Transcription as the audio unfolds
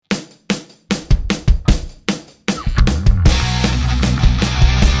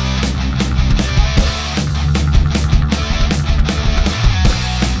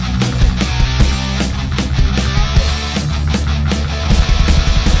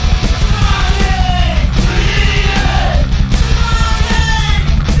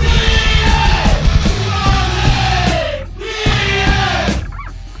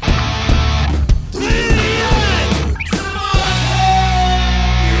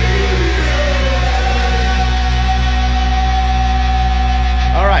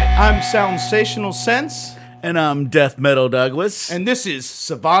I'm Sensational Sense. And I'm Death Metal Douglas. And this is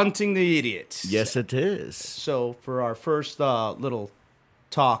Savanting the Idiot. Yes, it is. So for our first little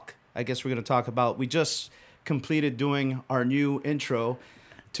talk, I guess we're going to talk about, we just completed doing our new intro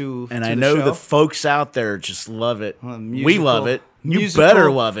to And to I the know show. the folks out there just love it. Musical- We love it. You musical better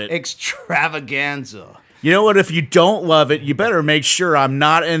love it. Extravaganza. You know what? If you don't love it, you better make sure I'm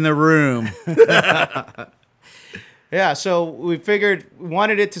not in the room. Yeah, so we figured we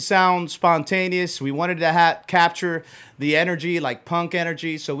wanted it to sound spontaneous. We wanted to capture the energy, like punk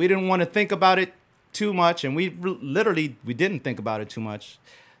energy. So we didn't want to think about it too much. And we didn't think about it too much.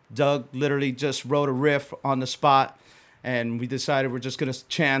 Doug literally just wrote a riff on the spot. And we decided we're just going to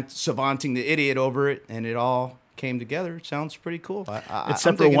chant Savanting the Idiot over it. And it all came together. It sounds pretty cool.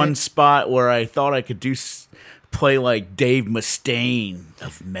 Except for one spot where I thought I could play like Dave Mustaine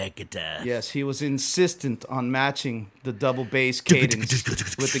of Megadeth. Yes, he was insistent on matching the double bass cadence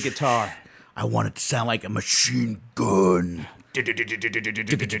with the guitar. I want it to sound like a machine gun. Yep,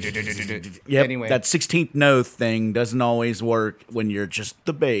 Anyway. that 16th note thing doesn't always work when you're just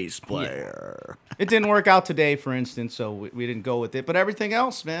the bass player. It didn't work out today, for instance, so we didn't go with it. But everything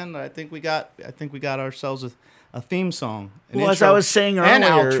else, man, I think we got ourselves a theme song. Well, as I was saying and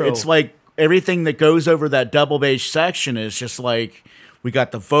earlier, outro. it's like everything that goes over that double bass section is just like we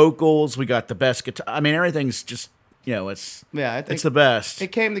got the vocals, we got the best guitar. I mean, everything's just, you know, it's I think it's the best. it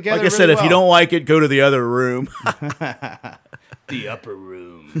came together. Like I said, really if you well. don't like it, go to the other room. The upper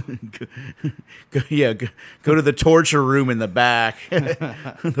room. Go to the torture room in the back,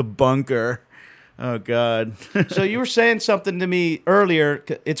 the bunker. Oh God. So you were saying something to me earlier.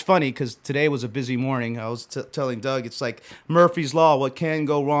 It's funny because today was a busy morning. I was telling Doug, it's like Murphy's Law. What can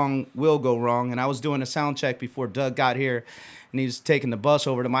go wrong will go wrong. And I was doing a sound check before Doug got here. And he was taking the bus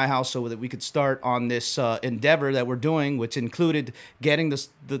over to my house so that we could start on this endeavor that we're doing, which included getting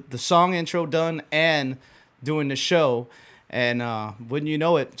the song intro done and doing the show. And wouldn't you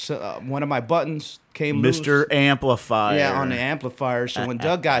know it, one of my buttons came loose. Mr. Amplifier. Yeah, on the amplifier. So when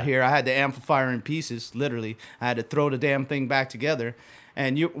Doug got here, I had the amplifier in pieces, literally. I had to throw the damn thing back together.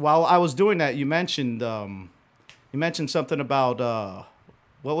 And while I was doing that, you mentioned something about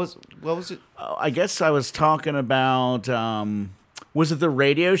what was it? I guess I was talking about was it the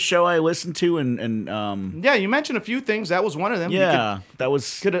radio show I listened to and Yeah, you mentioned a few things. That was one of them. yeah, that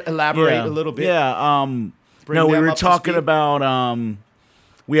was Could elaborate yeah, a little bit. Yeah, no, we them were up to talking speed. about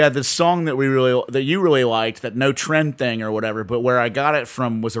we had this song that you really liked, that No Trend thing or whatever, but where I got it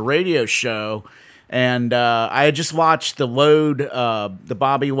from was a radio show, and I had just watched the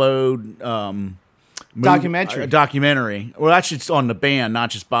Bobby Lode documentary. Well, actually, it's on the band, not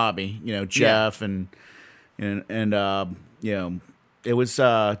just Bobby. You know, Jeff and you know, it was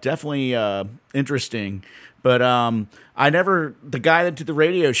definitely interesting. But the guy that did the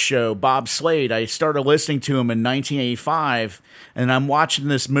radio show, Bob Slade, I started listening to him in 1985, and I'm watching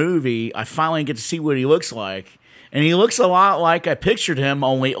this movie. I finally get to see what he looks like. And he looks a lot like I pictured him,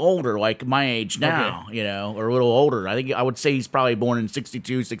 only older, like my age now, you know, or a little older. I think I would say he's probably born in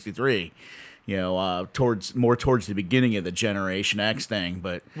 62, 63, you know, towards the beginning of the Generation X thing.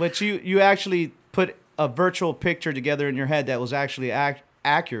 But you actually put a virtual picture together in your head that was actually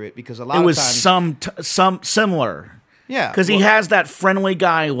accurate, because a lot it of was times some similar. Yeah, Because he has that friendly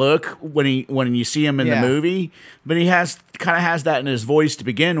guy look when you see him in the movie, but he kind of has that in his voice to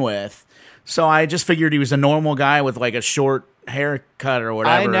begin with. So I just figured he was a normal guy with like a short haircut or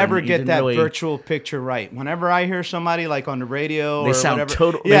whatever. I never and he get didn't that really- virtual picture right. Whenever I hear somebody like on the radio They or sound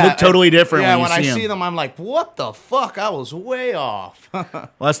whatever, they look totally different Yeah, when you I see see them. them, I'm like, what the fuck? I was way off. Well,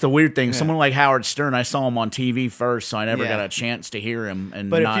 that's the weird thing. Someone like Howard Stern, I saw him on TV first, so I never Yeah. got a chance to hear him. And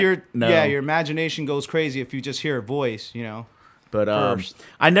But not if you're, know. your imagination goes crazy if you just hear a voice, you know. But first.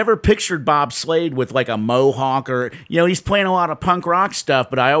 I never pictured Bob Slade with like a mohawk or, you know, he's playing a lot of punk rock stuff,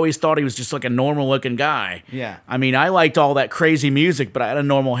 but I always thought he was just like a normal looking guy. Yeah. I mean, I liked all that crazy music, but I had a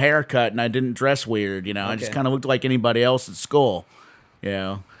normal haircut and I didn't dress weird, you know. I just Okay. kind of looked like anybody else at school, you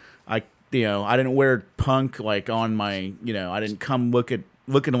know. I didn't wear punk like on my, you know, I didn't come looking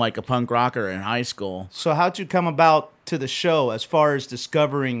like a punk rocker in high school. So how'd you come about to the show as far as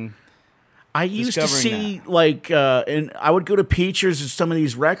discovering? I used to discovering see like, and I would go to Peachers or some of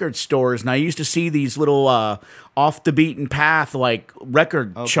these record stores, and I used to see these little off the beaten path like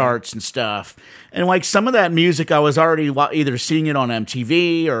record charts and stuff. And like some of that music, I was already either seeing it on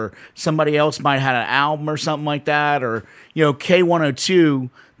MTV or somebody else might have had an album or something like that, or you know, K102.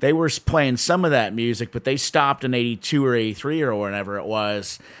 They were playing some of that music, but they stopped in 82 or 83 or whenever it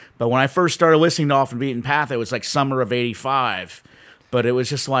was. But when I first started listening to Off the Beaten Path, it was like summer of 85. But it was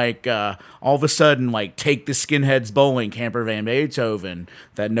just like all of a sudden, like Take the Skinheads Bowling, Camper Van Beethoven,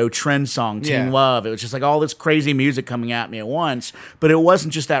 that No Trend song, Teen Yeah. Love. It was just like all this crazy music coming at me at once. But it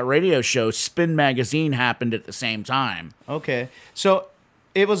wasn't just that radio show. Spin Magazine happened at the same time. Okay. So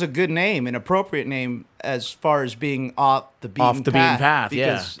it was a good name, an appropriate name as far as being off the beaten path. Yeah.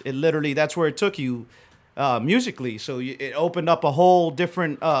 Because it literally, that's where it took you musically. So it opened up a whole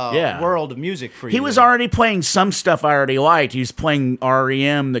different world of music for you. He was already playing some stuff I already liked. He was playing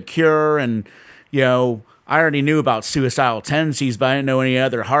REM, The Cure, and, you know, I already knew about Suicidal Tendencies, but I didn't know any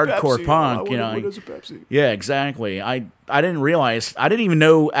other hardcore Pepsi. punk. Oh, You know, what is a Pepsi? yeah, exactly. I didn't realize. I didn't even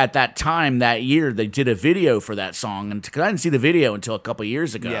know at that time that year they did a video for that song, and because I didn't see the video until a couple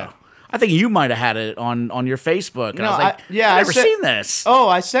years ago. Yeah. I think you might have had it on your Facebook. And No, I was like, I've I've never seen this. Oh,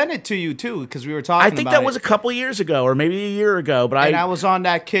 I sent it to you too because we were talking. I think about that it. was a couple years ago, or maybe a year ago. But And I was on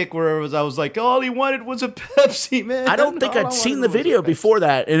that kick where I was like, all he wanted was a Pepsi, man. I don't think All I I'd seen wanted the was a video Pepsi. before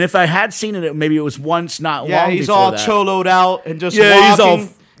that. And if I had seen it, maybe it was once, not Yeah, long he's before all that. choloed out and just Yeah, he's all-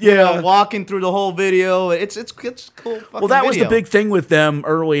 walking. yeah. Walking through the whole video. It's cool. Well, that was the big thing with them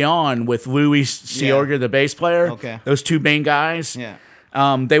early on with Louis Seorga, the bass player. Okay. Those two main guys. Yeah.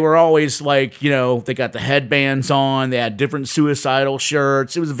 They were always like, you know, they got the headbands on. They had different Suicidal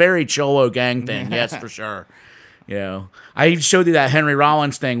shirts. It was a very Cholo gang thing. Yes, for sure. You know, I even showed you that Henry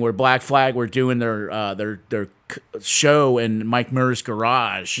Rollins thing where Black Flag were doing their show in Mike Murr's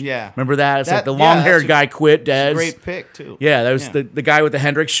garage. Yeah. Remember that? It's like the Yeah, long-haired that's a- guy quit, Dez. Great pick too. Yeah, that was the guy with the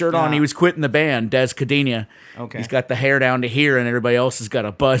Hendrix shirt on. Yeah. He was quitting the band, Des Cadena. Okay. He's got the hair down to here, and everybody else has got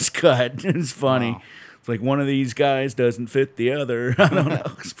a buzz cut. It's funny. Wow. It's like one of these guys doesn't fit the other. I don't know.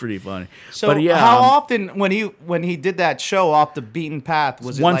 It's pretty funny. So but yeah, how often when he did that show off the beaten path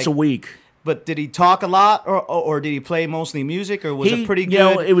was it once like, a week. But did he talk a lot, or did he play mostly music, or was it pretty good? You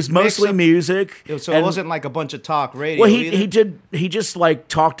know, it was mix mostly of- music. So it and- wasn't like a bunch of talk radio. Well, either? he just like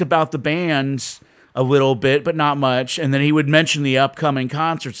talked about the bands a little bit, but not much, and then he would mention the upcoming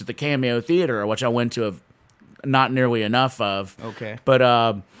concerts at the Cameo Theater, which I went to not nearly enough of. Okay. But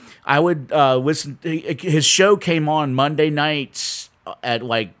I would listen. His show came on Monday nights at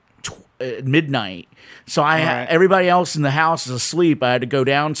like midnight. So right. everybody else in the house is asleep. I had to go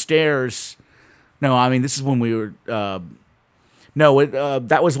downstairs. No, I mean this is when we were.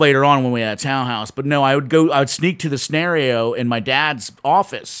 That was later on when we had a townhouse. But no, I would sneak to the Scenario in my dad's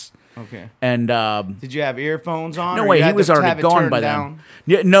office. Okay. And Did you have earphones on? no or way, you he had was to already have it gone turned by down?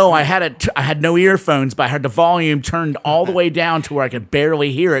 then. Yeah, no, I had no earphones, but I had the volume turned all the way down to where I could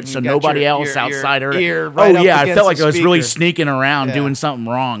barely hear it, so You got nobody your else ear- outside heard ear it. right Oh up yeah, I against felt like the I was really speaker. sneaking around Yeah. doing something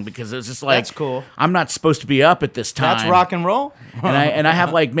wrong because it was just like That's cool. I'm not supposed to be up at this time. That's rock and roll. and I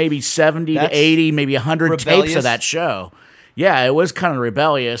have like maybe 70 That's to 80, maybe 100 tapes rebellious. of that show. Yeah, it was kind of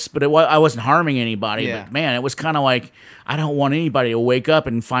rebellious, but I wasn't harming anybody. Yeah. But man, it was kind of like I don't want anybody to wake up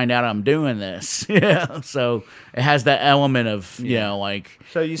and find out I'm doing this. Yeah, so it has that element of you know like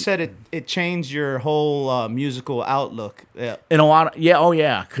So you said it changed your whole musical outlook. Yeah. in a lot of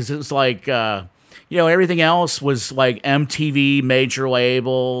because it was like everything else was like MTV major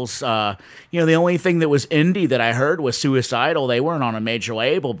labels. The only thing that was indie that I heard was Suicidal. They weren't on a major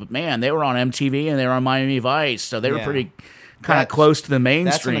label, but man, they were on MTV and they were on Miami Vice, so they were Yeah. pretty kind of That's- close to the That's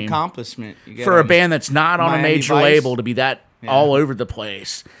mainstream. an accomplishment. You get For a on- band that's not on a Miami major Vice. label to be that all over the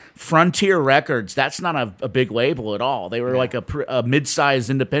place. Frontier Records, that's not a big label at all. They were like a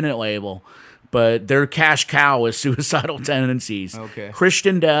mid-sized independent label, but their cash cow is Suicidal Tendencies. Okay.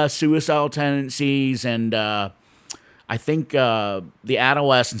 Christian Death, Suicidal Tendencies, and I think the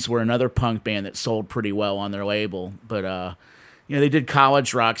Adolescents were another punk band that sold pretty well on their label. But they did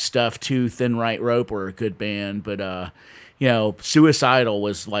college rock stuff too. Thin Right Rope were a good band, but Suicidal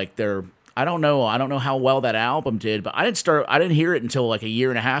was like their. I don't know how well that album did, but I didn't hear it until like a year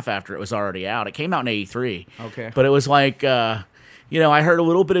and a half after it was already out. It came out in '83. Okay. But it was like I heard a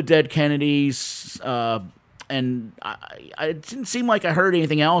little bit of Dead Kennedys, and it didn't seem like I heard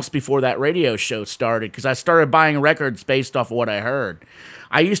anything else before that radio show started because I started buying records based off of what I heard.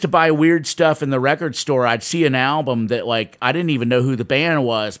 I used to buy weird stuff in the record store. I'd see an album that like I didn't even know who the band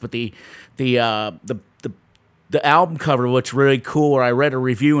was, but the album cover looked really cool, or I read a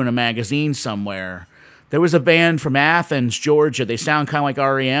review in a magazine somewhere. There was a band from Athens, Georgia. They sound kind of like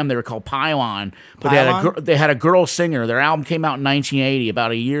REM. They were called Pylon, but Pylon? they had a girl singer. Their album came out in 1980,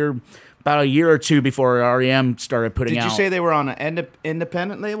 about a year or two before REM started putting out. Did you say they were on an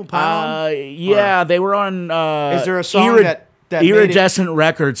independent label? Pylon? Yeah, they were on. Is there a song that made it- Iridescent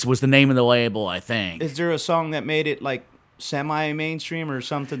Records was the name of the label, I think. Is there a song that made it like semi-mainstream or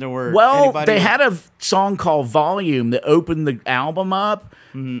something to where Well, anybody they had a song called Volume that opened the album up,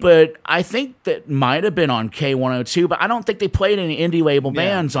 but I think that might have been on K102, but I don't think they played any indie label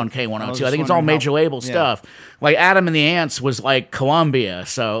bands on K102. I just think it's all wondering major how- label yeah. stuff. Like Adam and the Ants was like Columbia,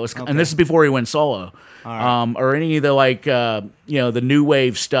 so it was, and this is before he went solo. Or any of the like the new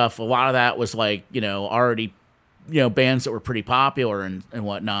wave stuff. A lot of that was like already bands that were pretty popular and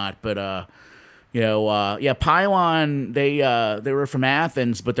whatnot, but. Pylon, they were from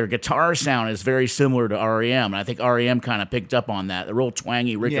Athens, but their guitar sound is very similar to REM, and I think REM kind of picked up on that, the real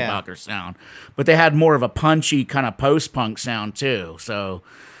twangy Rickenbacker sound. But they had more of a punchy kind of post-punk sound too, so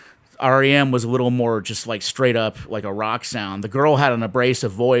REM was a little more just like straight up like a rock sound. The girl had an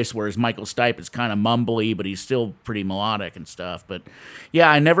abrasive voice, whereas Michael Stipe is kind of mumbly, but he's still pretty melodic and stuff. But yeah,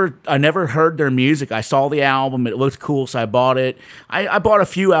 I never heard their music. I saw the album; it looked cool, so I bought it. I bought a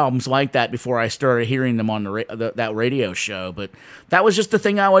few albums like that before I started hearing them on that radio show. But that was just the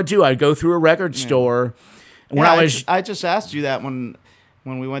thing I would do. I'd go through a record store. When I just asked you that when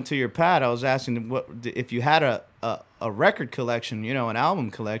we went to your pad. I was asking what if you had a record collection, an album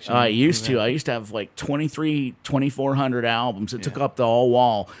collection. I used to have like 2,400 albums. It took up the whole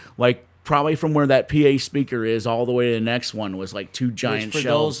wall. Like probably from where that PA speaker is all the way to the next one was like two giant for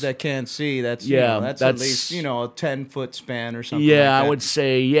shelves. those that can't see, that's that's at least a 10-foot span or something. Yeah, like that. I would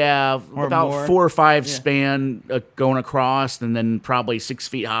say about more. 4 or 5 span going across, and then probably 6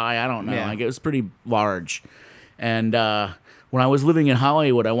 feet high. I don't know. Yeah. Like it was pretty large, and when I was living in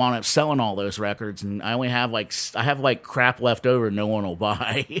Hollywood, I wound up selling all those records, and I only have like crap left over no one will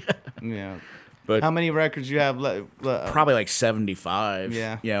buy. Yeah. But how many records you have left? Probably like 75.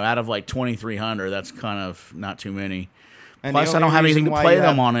 Yeah. Out of like 2,300, that's kind of not too many. And Plus, the I don't only have anything reason to why play you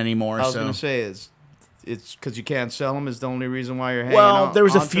them have- on anymore. I was so. gonna say it's because you can't sell them is the only reason why you're hanging Well, on. there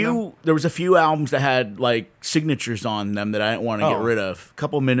was a onto them? few. There was a few albums that had like signatures on them that I didn't want to get rid of. A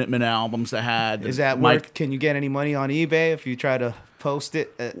couple Minutemen albums that had. Is that worth? Can you get any money on eBay if you try to post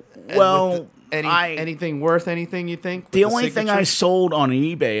it? Well, anything worth anything you think? The with only thing I signatures? sold on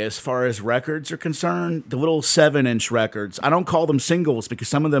eBay as far as records are concerned, the little 7-inch records. I don't call them singles because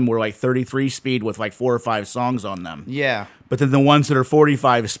some of them were like 33 speed with like 4 or 5 songs on them. Yeah. But then the ones that are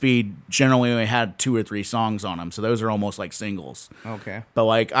 45 speed generally only had 2 or 3 songs on them, so those are almost like singles. Okay. But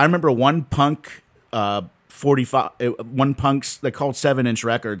like I remember one punk's they called 7-inch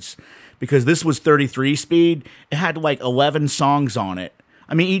records because this was 33 speed. It had like 11 songs on it.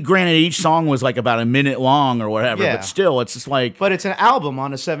 I mean, granted, each song was like about a minute long or whatever, Yeah. but still, it's just like. But it's an album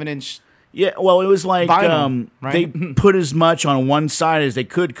on a 7-inch. Yeah, well, it was like Vinyl, right? they put as much on one side as they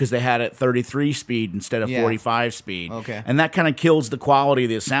could because they had it 33 speed instead of Yeah. 45 speed. Okay. And that kind of kills the quality of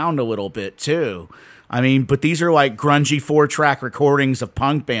the sound a little bit, too. I mean, but these are like grungy 4-track recordings of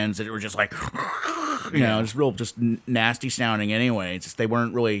punk bands that were just like, it's real just nasty sounding anyway. It's just they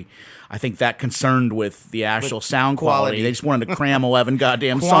weren't really, I think, that concerned with the actual sound quality. They just wanted to cram 11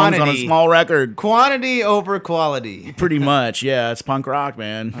 goddamn songs on a Quantity. small record. Quantity over quality. Pretty much, yeah. It's punk rock,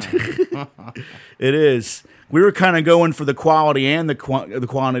 man. It is. We were kind of going for the quality and the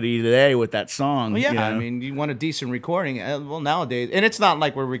quantity today with that song. Well, yeah, you know? I mean, you want a decent recording. Well, nowadays, and it's not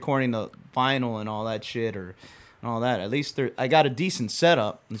like we're recording the vinyl and all that shit and all that. At least I got a decent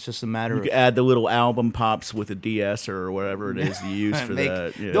setup. It's just a matter you of could add the little album pops with a DS or whatever it is you use for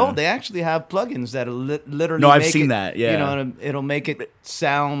that. Yeah. No, they actually have plugins that literally. No, I've make seen it, that, yeah. it'll make it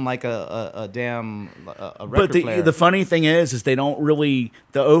sound like a damn a record But player. the funny thing is they don't really.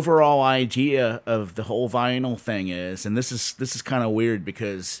 The overall idea of the whole vinyl thing is, and this is kind of weird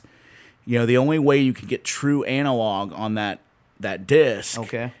because, the only way you can get true analog on that disc,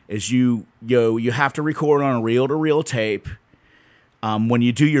 Okay. is you have to record on a reel-to-reel tape. When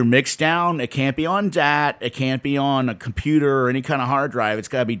you do your mix down, it can't be on DAT, it can't be on a computer or any kind of hard drive. It's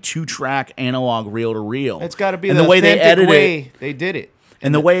got to be 2-track analog reel-to-reel. it's got to be and the way they authentic edit way it. they did it.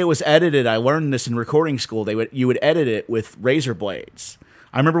 And the way it was edited, I learned this in recording school. You would edit it with razor blades.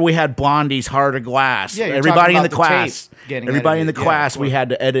 I remember we had Blondie's Heart of Glass. Yeah, you're everybody talking in the about the class, tape getting everybody in the edited. Yeah, class, of we course. had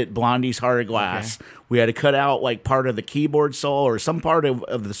to edit Blondie's Heart of Glass. Okay. We had to cut out like part of the keyboard solo or some part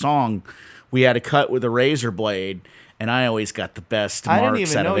of the song. We had to cut with a razor blade, and I always got the best I marks didn't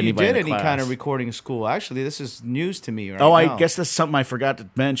even out know of you anybody did in the any kind of class. recording school. Actually, this is news to me right Oh, now. I guess that's something I forgot to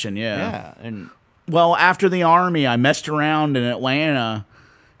mention. Yeah, and Well, after the Army, I messed around in Atlanta,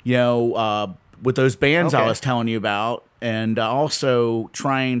 with those bands I Okay. was telling you about, and also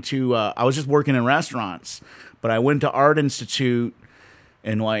trying to. I was just working in restaurants, but I went to Art Institute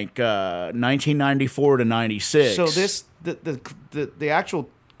in like 1994 to 96. so the actual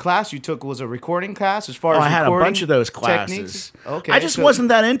class you took was a recording class as far Oh, as I had a recording bunch of those techniques? classes. Okay. I just wasn't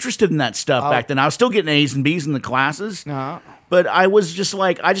that interested in that stuff back then. I was still getting A's and B's in the classes. Uh-huh. But I was just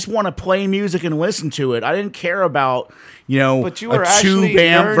like, I just want to play music and listen to it. I didn't care about, But you were a actually tube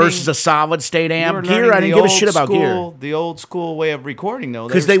amp learning- versus a solid state You were amp. Gear, learning I didn't the give a shit old about gear. school- The old school way of recording, though.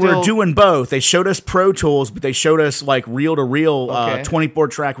 Because they were still- doing both. They showed us Pro Tools, but they showed us like reel to reel, Okay. 24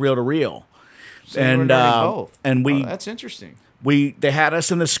 track reel to reel. So you were learning both. And we that's interesting. they had us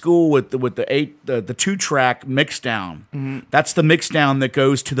in the school with the 2-track mix down. That's the mix down that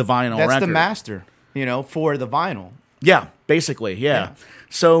goes to the vinyl That's record. the master, for the vinyl. Yeah, basically, yeah.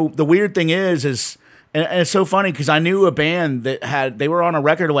 So the weird thing is and it's so funny because I knew a band that they were on a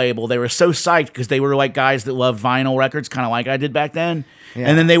record label. They were so psyched because they were like guys that loved vinyl records, kind of like I did back then. Yeah.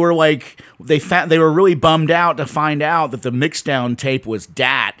 And then they were like, they were really bummed out to find out that the mixdown tape was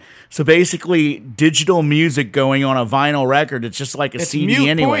DAT. So basically, digital music going on a vinyl record, it's just like a It's CD mute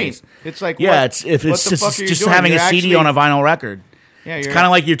anyways. point. It's like Yeah, what, it's what the just, fuck are you just doing? having You're a CD actually- on a vinyl record. Yeah, It's kind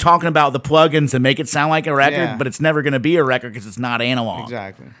of like you're talking about the plugins that make it sound like a record, Yeah. but it's never going to be a record because it's not analog.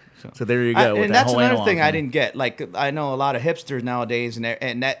 Exactly. So there you go. with And that that's whole another analog thing I thing. didn't get. Like I know a lot of hipsters nowadays,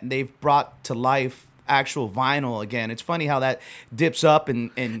 and that they've brought to life actual vinyl again. It's funny how that dips up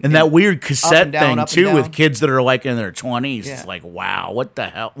and that weird up cassette and down, thing up and too, down. with kids that are like in their 20s. Yeah. It's like, wow, what the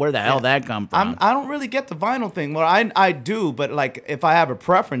hell? Where the hell that come from? I don't really get the vinyl thing. Well, I do, but like if I have a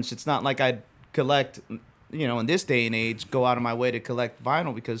preference, it's not like I'd collect. In this day and age, go out of my way to collect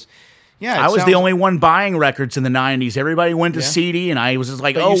vinyl because. Yeah, I was the only one buying records in the 90s. Everybody went to Yeah. CD, and I was just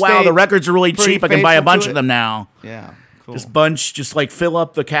like, But oh, you wow, stayed the records are really pretty cheap. I can buy a faithful bunch to of it? them now. Yeah, cool. Just like fill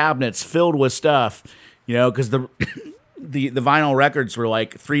up the cabinets filled with stuff, because the vinyl records were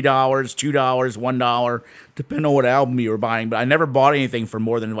like $3, $2, $1, depending on what album you were buying. But I never bought anything for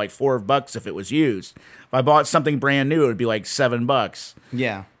more than like $4 if it was used. If I bought something brand new, it would be like $7.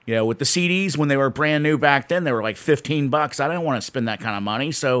 Yeah. With the CDs, when they were brand new back then, they were like $15. I didn't want to spend that kind of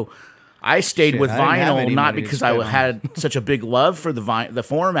money, so I stayed with I didn't have vinyl, any not money to because spend I on had such a big love for the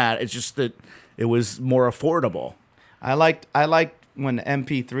format. It's just that it was more affordable. I liked when the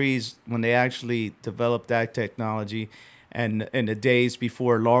MP3s, when they actually developed that technology, and in the days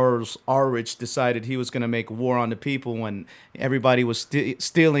before Lars Ulrich decided he was going to make War on the People, when everybody was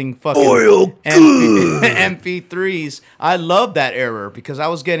stealing fucking MP3s. I loved that era because I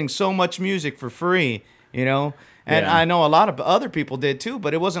was getting so much music for free, And Yeah. I know a lot of other people did too,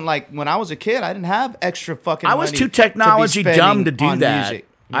 but it wasn't like when I was a kid, I didn't have extra fucking I was money too to be technology dumb spending to do on that. music,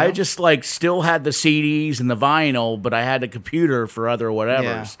 I just still had the CDs and the vinyl, but I had a computer for other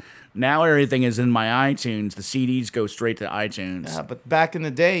whatevers. Yeah. Now everything is in my iTunes. The CDs go straight to iTunes. Yeah, but back in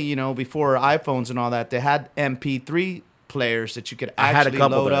the day, before iPhones and all that, they had MP3 players that you could I had a actually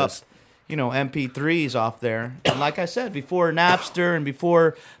couple load of up, those. MP3s off there. And like I said, before Napster and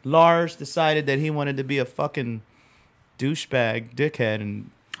before Lars decided that he wanted to be a fucking douchebag, dickhead, and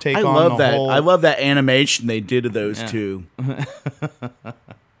take I on love the that. whole... I love that animation they did of those Yeah. two.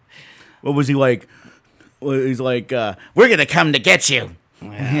 What was he like? Well, he's like, "We're gonna come to get you."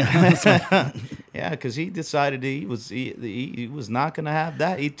 Yeah, because he decided he was not going to have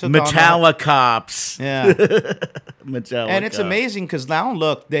that. He took on Metallicops. Yeah. Metallica. And it's amazing because now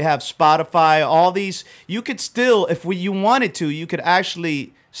look, they have Spotify, all these. You could still, if you wanted to, you could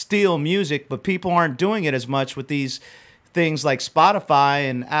actually steal music, but people aren't doing it as much with these things like Spotify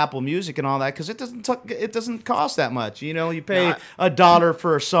and Apple Music and all that because it doesn't cost that much. You pay $1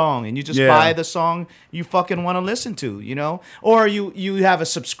 for a song and you just buy the song you fucking want to listen to. Or you have a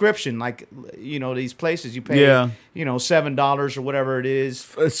subscription like these places you pay $7 or whatever it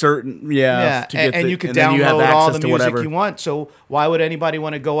is. a certain to get and the- you could and then download have all access the to music whatever. you want. So why would anybody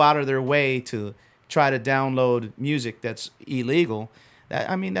want to go out of their way to try to download music that's illegal?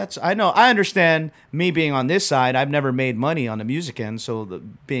 I know. I understand me being on this side. I've never made money on the music end. So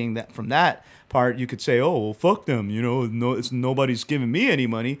being that from that part, you could say, oh, well, fuck them. Nobody's giving me any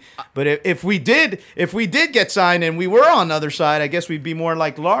money. But if we did get signed and we were on the other side, I guess we'd be more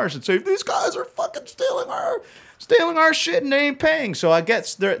like Lars and say, these guys are fucking stealing our shit and they ain't paying. So I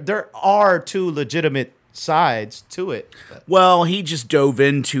guess there are two legitimate sides to it. Well, he just dove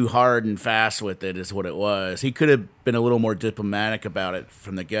in too hard and fast with it, is what it was. He could have been a little more diplomatic about it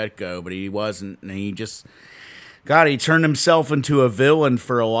from the get-go, but he wasn't. And he just, God, he turned himself into a villain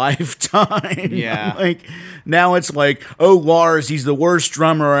for a lifetime. Yeah. Now it's like, oh, Lars, he's the worst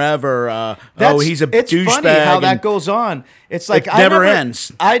drummer ever. He's a It's douchebag. funny how and that goes on. It's like it never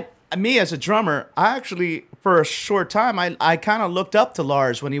ends. Me as a drummer, I actually for a short time I kind of looked up to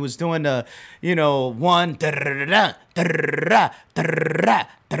Lars when he was doing the one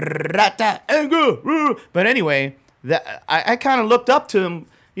but anyway I kind of looked up to him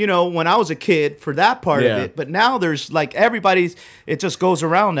when I was a kid for that part of it. But now there's like it just goes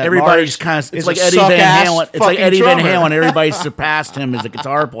around that everybody's kind of, it's like Eddie Van Halen. It's like Eddie Van Halen. Everybody surpassed him as a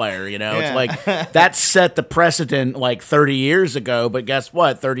guitar player, It's like that set the precedent like 30 years ago, but guess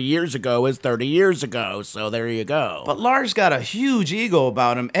what? 30 years ago is 30 years ago, so there you go. But Lars got a huge ego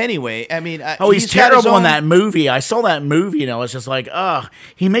about him anyway. I mean, he's terrible in that movie. I saw that movie, it's just like,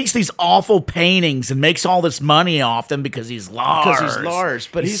 he makes these awful paintings and makes all this money off them because he's Lars.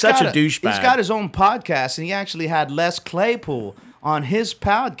 But he's such a douchebag. He's got his own podcast, and he actually had Les Claypool on his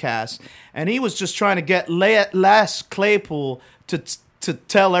podcast, and he was just trying to get Les Claypool to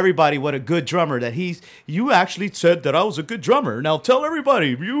tell everybody what a good drummer that you actually said that I was a good drummer. Now tell everybody.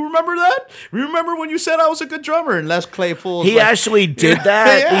 You remember that? You remember when you said I was a good drummer? And Les Claypool, actually did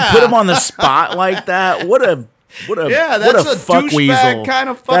that. Yeah. He put him on the spot like that. What a fuck weasel kind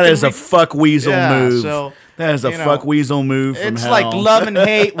of fucking. That is a fuck weasel move. So, that is a fuck weasel move from It's hell. like love and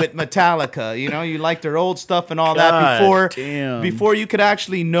hate with Metallica. You like their old stuff and all that before you could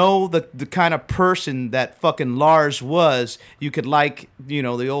actually know the kind of person that fucking Lars was. You could like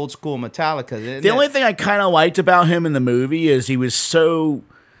the old school Metallica. The only thing I kind of liked about him in the movie is he was so.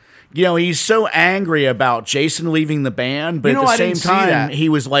 He's so angry about Jason leaving the band, but at the same time, he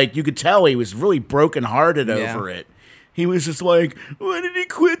was like, you could tell he was really brokenhearted over it. He was just like, why did he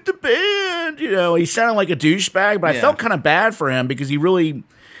quit the band? He sounded like a douchebag, but I felt kind of bad for him because you really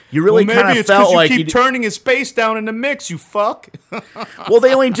kind of felt like you keep turning his bass down in the mix, you fuck. Well,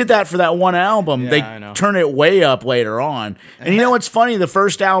 they only did that for that one album. They I know. turn it way up later on. And what's funny? The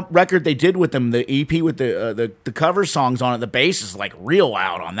first record they did with them, the EP with the cover songs on it, the bass is like real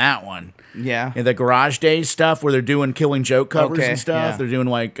loud on that one. Yeah. And the Garage Days stuff where they're doing Killing Joke covers and stuff. Yeah. They're doing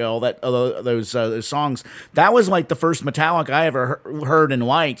like all that those songs. That was like the first Metallica I ever heard and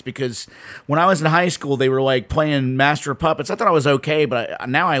liked because when I was in high school, they were like playing Master of Puppets. I thought I was okay, but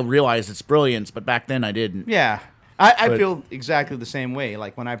now I realize it's brilliance. But back then I didn't. Yeah. I feel exactly the same way.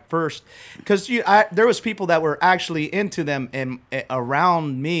 Like when I first, because there was people that were actually into them and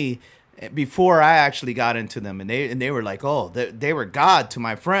around me before I actually got into them, and they were like, oh, they were God to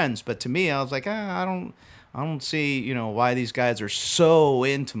my friends, but to me, I was like, I don't see why these guys are so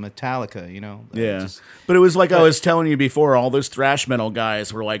into Metallica. Yeah, but it was like I was telling you before. All those thrash metal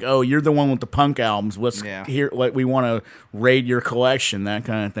guys were like, "Oh, you're the one with the punk albums. Let's hear like we want to raid your collection, that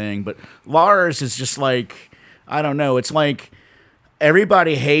kind of thing." But Lars is just like, I don't know. It's like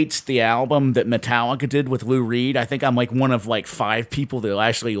everybody hates the album that Metallica did with Lou Reed. I think I'm like one of like 5 people that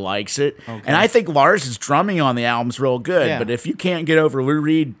actually likes it. Okay. And I think Lars' drumming on the album's real good. Yeah. But if you can't get over Lou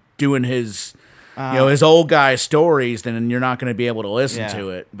Reed doing his, his old guy stories, then you're not going to be able to listen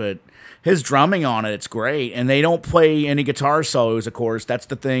to it. But his drumming on it, it's great. And they don't play any guitar solos, of course. That's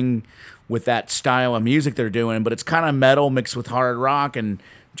the thing with that style of music they're doing. But it's kind of metal mixed with hard rock and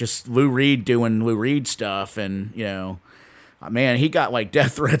just Lou Reed doing Lou Reed stuff. And, man, he got like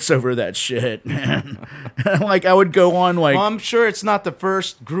death threats over that shit, man. Like I would go on like. Well, I'm sure it's not the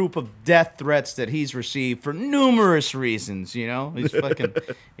first group of death threats that he's received for numerous reasons. He's fucking.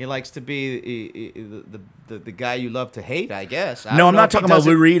 He likes to be the guy you love to hate. I guess. No, I'm not talking about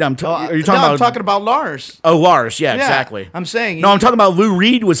Lou Reed. Are you talking about? I'm talking about Lars. Oh, Lars. Yeah, exactly. I'm saying. No, I'm talking about Lou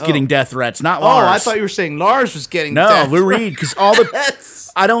Reed was getting death threats, not Lars. Oh, I thought you were saying Lars was getting. No, Lou Reed, because all the.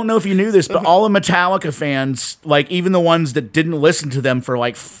 I don't know if you knew this, but all the Metallica fans, like even the ones that didn't listen to them for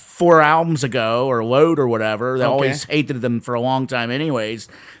like 4 albums ago or Load or whatever, they always hated them for a long time anyways.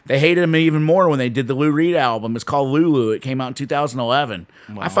 They hated them even more when they did the Lou Reed album. It's called Lulu. It came out in 2011.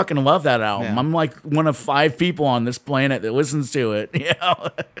 Wow. I fucking love that album. Yeah. I'm like one of 5 people on this planet that listens to it.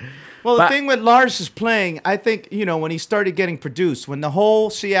 Well, the thing with Lars is playing, I think, when he started getting produced, when the whole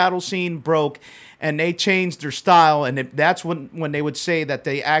Seattle scene broke and they changed their style, and that's when they would say that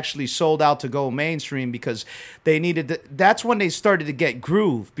they actually sold out to go mainstream because they needed that's when they started to get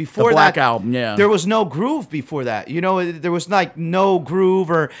groove. Before the Black that album, yeah. There was no groove before that. There was like no groove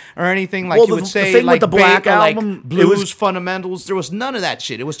or anything like you would say. The thing like with the Black album, like blues fundamentals, there was none of that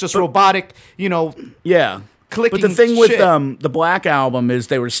shit. It was just robotic, Yeah. Clicking but the thing with shit. The Black album is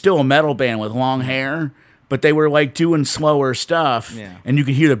they were still a metal band with long hair, but they were like doing slower stuff, and you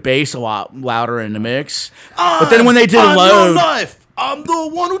could hear the bass a lot louder in the mix. But then when they did Load, I'm the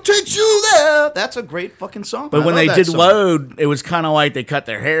one who takes you there. That's a great fucking song. But when they did Load, it was kind of like they cut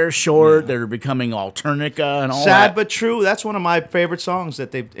their hair short. They were becoming Alternica and all that. Sad but true. That's one of my favorite songs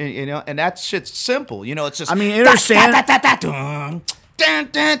that they've, and that shit's simple. It's just. I mean, Inner Sandman.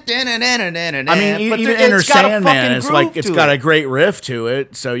 I mean, even Inner Sandman is like it's got a great riff to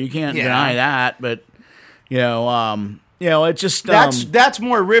it, so you can't deny that. But You know, it just That's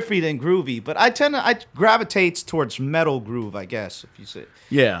more riffy than groovy, but I gravitates towards metal groove, I guess, if you say.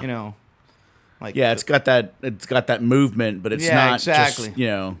 Yeah. You know. Like yeah, it's got that movement, but it's not exactly. just, you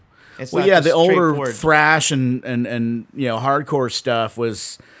know. It's well, not yeah, just the older straightforward. thrash and you know, hardcore stuff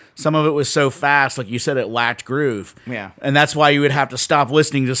was, some of it was so fast, like you said, it lacked groove. Yeah. And that's why you would have to stop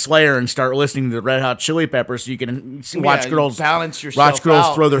listening to Slayer and start listening to the Red Hot Chili Peppers so you can watch you girls balance yourself watch girls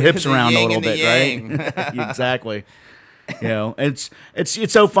out. throw their hips The around a yin little and the bit, yang. right? Exactly. You know, it's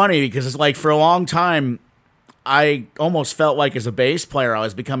so funny because it's like, for a long time I almost felt like, as a bass player, I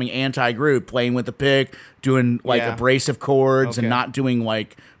was becoming anti-group, playing with the pick, doing like abrasive chords and not doing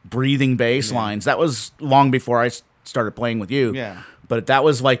like breathing bass lines. That was long before I started playing with you. Yeah. But that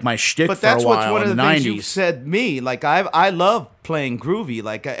was like my shtick But for a that's while what's one of in the the things 90s. you said me. Like I love playing groovy.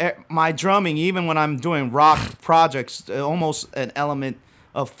 Like my drumming, even when I'm doing rock projects, almost an element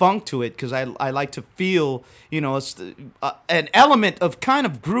of funk to it, because I like to feel, you know, it's an element of kind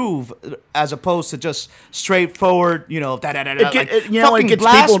of groove as opposed to just straightforward, you know, fucking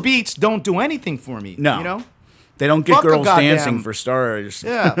blast people- beats don't do anything for me. No. You know. They don't get Fuck a girls goddamn- dancing for stars.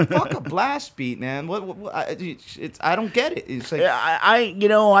 Yeah, fuck a blast beat, man. I don't get it. It's like,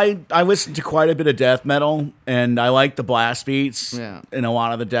 I listen to quite a bit of death metal, and I like the blast beats in a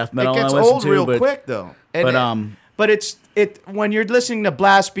lot of the death metal it gets I listen old to. real but, quick though. but But when you're listening to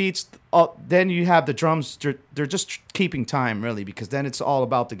blast beats, then you have the drums. They're just keeping time, really, because then it's all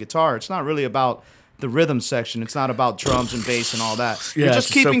about the guitar. It's not really about the rhythm section. It's not about drums and bass and all that. Yeah, You're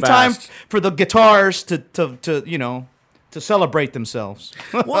just it's so keeping time fast. for the guitars to celebrate themselves.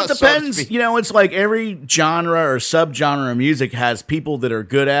 Well, it so to depends. speak. You know, it's like every genre or subgenre of music has people that are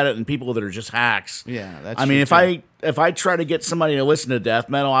good at it and people that are just hacks. Yeah, that's I mean, true, too. if I try to get somebody to listen to death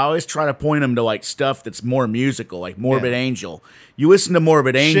metal, I always try to point them to like stuff that's more musical, like Morbid Yeah. Angel. You listen to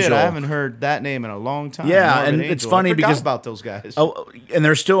Morbid Angel. Shit, I haven't heard that name in a long time. Yeah, Morbid and Angel. it's funny I forgot because- about those guys. Oh, and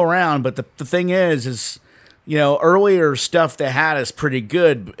they're still around, but the thing is, you know, earlier stuff they had is pretty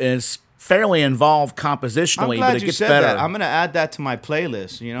good. It's fairly involved compositionally, I'm but glad it you gets said better. that. I'm gonna add that to my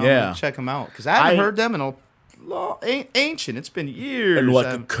playlist. You know, I'm Yeah. gonna check them out because I haven't I- heard them in a ancient. It's been years. And like a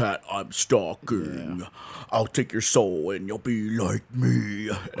I've- cat I'm stalking. I'll take your soul and you'll be like me,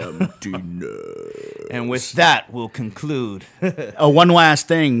 emptiness. And with that, we'll conclude. One last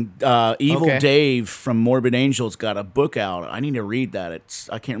thing. Evil Okay. Dave from Morbid Angel's got a book out. I need to read that.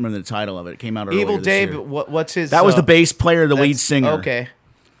 I can't remember the title of it. It came out earlier Evil this Dave. year. What's his? That was the bass player, the lead that's- singer. Okay.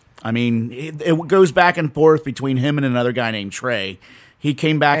 I mean, it goes back and forth between him and another guy named Trey. He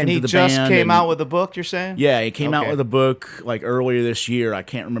came back And into he the just band. came and- out with a book. You're saying? Yeah, he came out Okay. with a book like earlier this year. I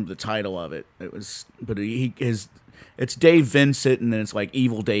can't remember the title of it. It was, but it's Dave Vincent, and then it's like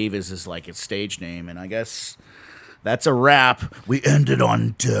Evil Dave is his like his stage name, and I guess that's a wrap. We ended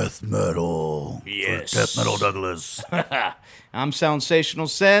on death metal. Yes. For Death Metal Douglas. I'm Soundsational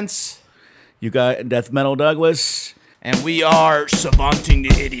Sense, You got Death Metal Douglas. and we are Savanting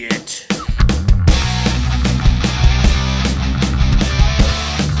the Idiot.